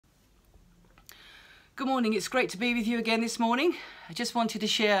Good morning, it's great to be with you again this morning. I just wanted to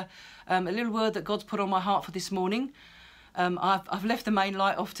share a little word that God's put on my heart for this morning. I've left the main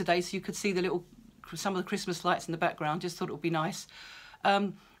light off today so you could see some of the Christmas lights in the background. Just thought it would be nice.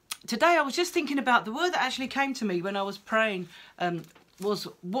 Today I was just thinking about the word that actually came to me when I was praying was,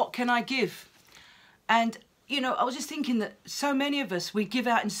 what can I give? And you know, I was just thinking that so many of us, we give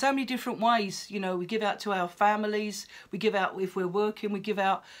out in so many different ways. You know, we give out to our families, we give out if we're working, we give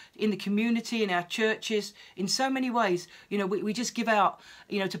out in the community, in our churches, in so many ways. You know, we just give out,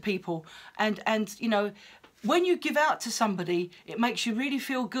 you know, to people. And you know, when you give out to somebody, it makes you really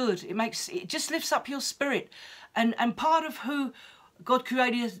feel good. It just lifts up your spirit. And part of who God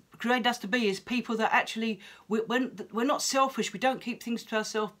created us to be is people that actually, we're not selfish. We don't keep things to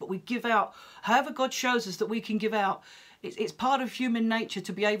ourselves, but we give out. However God shows us that we can give out. It's part of human nature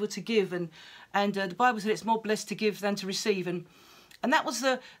to be able to give. And the Bible said it's more blessed to give than to receive. And that was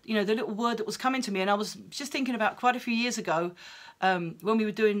the little word that was coming to me. And I was just thinking about quite a few years ago when we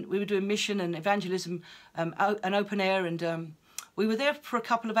were doing mission and evangelism, an open air, and we were there for a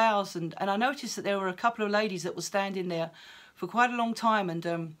couple of hours. And I noticed that there were a couple of ladies that were standing there for quite a long time,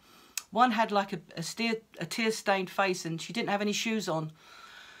 and one had like a tear-stained face, and she didn't have any shoes on.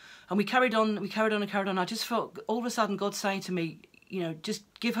 And we carried on. I just felt all of a sudden God saying to me, you know, just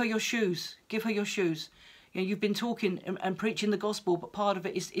give her your shoes. Give her your shoes. You know, you've been talking and preaching the gospel, but part of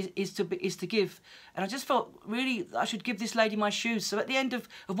it is to give. And I just felt really I should give this lady my shoes. So at the end of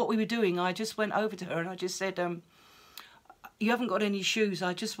what we were doing, I just went over to her and I just said, you haven't got any shoes.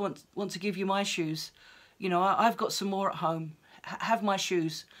 I just want to give you my shoes. You know, I've got some more at home. Have my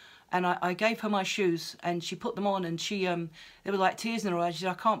shoes. And I gave her my shoes, and she put them on, and she there were like tears in her eyes. She said,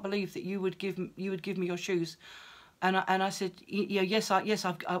 "I can't believe that you would give me your shoes." And I said, "Yeah, yes, I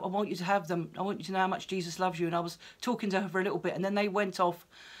want you to have them. I want you to know how much Jesus loves you." And I was talking to her for a little bit, and then they went off.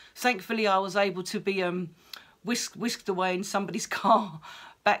 Thankfully, I was able to be whisked away in somebody's car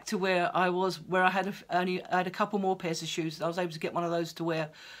back to where I was, where I had a couple more pairs of shoes. I was able to get one of those to wear.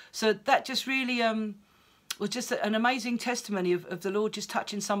 So that just really was just an amazing testimony of the Lord just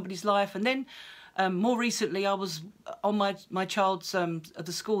touching somebody's life. And then more recently, I was on my child's at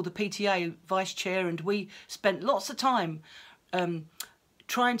the school, the PTA vice chair, and we spent lots of time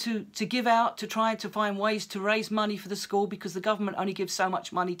trying to give out, to try to find ways to raise money for the school, because the government only gives so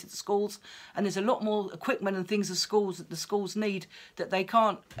much money to the schools, and there's a lot more equipment and things that the schools need that they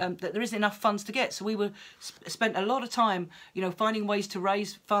can't, that there isn't enough funds to get. So we spent a lot of time, you know, finding ways to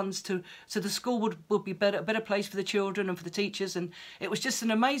raise funds so the school would be a better place for the children and for the teachers. And it was just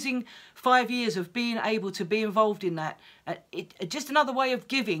an amazing 5 years of being able to be involved in that. Just another way of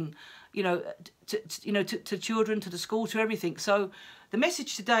giving, you know, to children, to the school, to everything. So the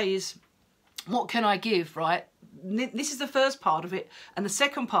message today is, what can I give, right? This is the first part of it. And the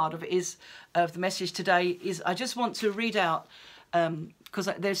second part of it is, of the message today is, I just want to read out, because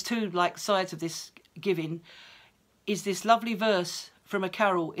there's two like sides of this giving, is this lovely verse from a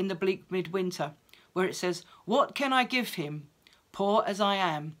carol in the bleak midwinter, where it says, "What can I give him, poor as I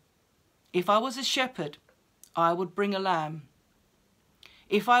am? If I was a shepherd, I would bring a lamb.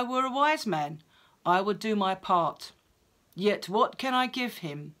 If I were a wise man, I would do my part. Yet what can I give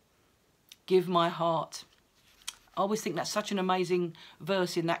him? Give my heart." I always think that's such an amazing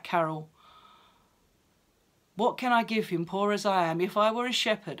verse in that carol. What can I give him, poor as I am? If I were a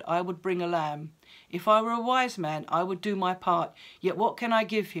shepherd, I would bring a lamb. If I were a wise man, I would do my part. Yet what can I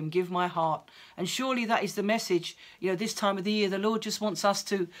give him? Give my heart. And surely that is the message, you know, this time of the year. The Lord just wants us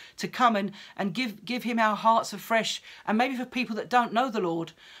to come and give him our hearts afresh. And maybe for people that don't know the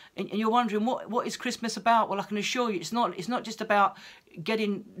Lord, and you're wondering, what is Christmas about? Well, I can assure you, it's not just about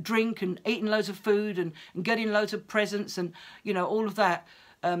getting drink and eating loads of food and getting loads of presents and, you know, all of that.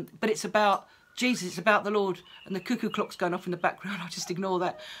 But it's about Jesus, it's about the Lord. And the cuckoo clock's going off in the background. I'll just ignore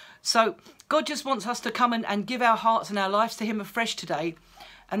that. So God just wants us to come and give our hearts and our lives to him afresh today.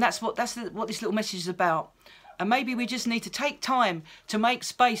 And that's what this little message is about. And maybe we just need to take time to make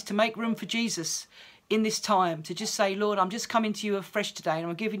space, to make room for Jesus in this time, to just say, "Lord, I'm just coming to you afresh today, and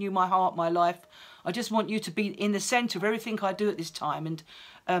I'm giving you my heart, my life. I just want you to be in the centre of everything I do at this time."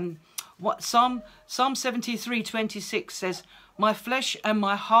 And Psalm 73:26 says, "My flesh and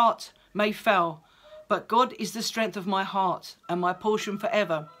my heart may fail, but God is the strength of my heart and my portion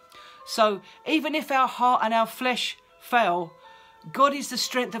forever." So even if our heart and our flesh fail, God is the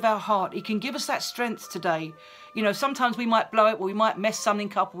strength of our heart. He can give us that strength today. You know, sometimes we might blow it, or we might mess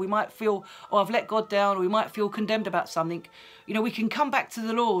something up, or we might feel, "Oh, I've let God down," or we might feel condemned about something. You know, we can come back to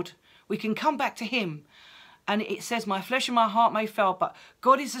the Lord. We can come back to him. And it says, my flesh and my heart may fail, but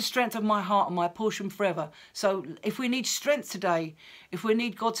God is the strength of my heart and my portion forever. So if we need strength today, if we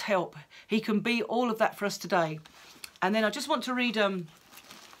need God's help, he can be all of that for us today. And then I just want to read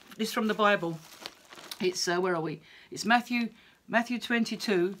this from the Bible. It's, where are we? It's Matthew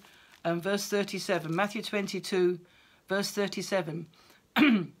 22, verse 37. Matthew 22, verse 37.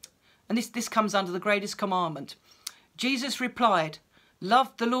 And this comes under the greatest commandment. Jesus replied,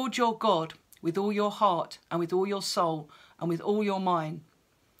 love the Lord your God with all your heart and with all your soul and with all your mind.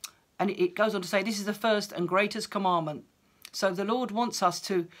 And it goes on to say, this is the first and greatest commandment. So the Lord wants us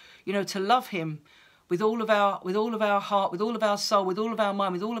to, to love him with all of our heart, with all of our soul, with all of our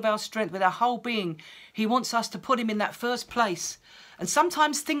mind, with all of our strength, with our whole being. He wants us to put him in that first place. And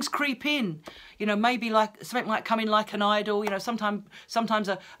sometimes things creep in, maybe like something might come in like an idol. Sometimes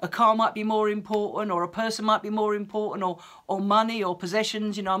a car might be more important, or a person might be more important, or money or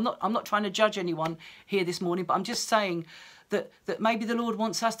possessions. I'm not trying to judge anyone here this morning, but I'm just saying that maybe the Lord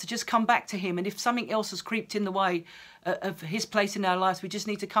wants us to just come back to him. And if something else has creeped in the way of his place in our lives, we just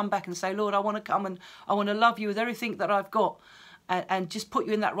need to come back and say, Lord, I want to come and I want to love you with everything that I've got, and just put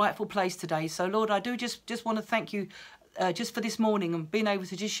you in that rightful place today. So Lord, I do just want to thank you just for this morning and being able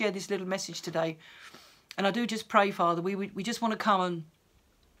to just share this little message today. And I do just pray, Father, we just want to come and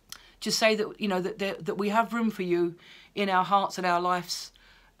just say that, that we have room for you in our hearts and our lives,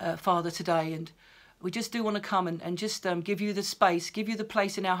 Father, today. And we just do want to come and just give you the space, give you the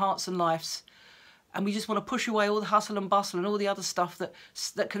place in our hearts and lives. And we just want to push away all the hustle and bustle and all the other stuff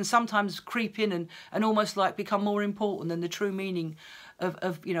that can sometimes creep in and almost like become more important than the true meaning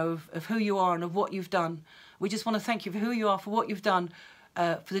of who you are and of what you've done. We just want to thank you for who you are, for what you've done,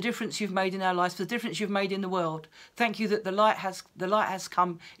 for the difference you've made in our lives, for the difference you've made in the world. Thank you that the light has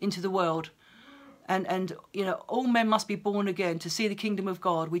come into the world. And all men must be born again to see the kingdom of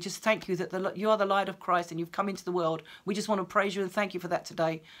God. We just thank you that you are the light of Christ and you've come into the world. We just want to praise you and thank you for that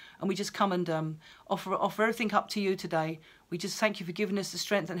today. And we just come and offer everything up to you today. We just thank you for giving us the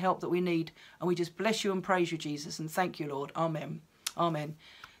strength and help that we need. And we just bless you and praise you, Jesus. And thank you, Lord. Amen. Amen.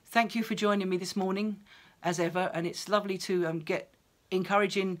 Thank you for joining me this morning, as ever. And it's lovely to get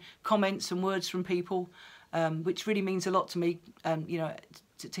encouraging comments and words from people, which really means a lot to me.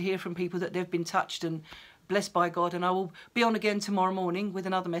 To hear from people that they've been touched and blessed by God. And I will be on again tomorrow morning with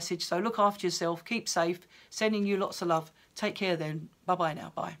another message. So look after yourself, keep safe, sending you lots of love. Take care then. Bye-bye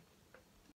now. Bye.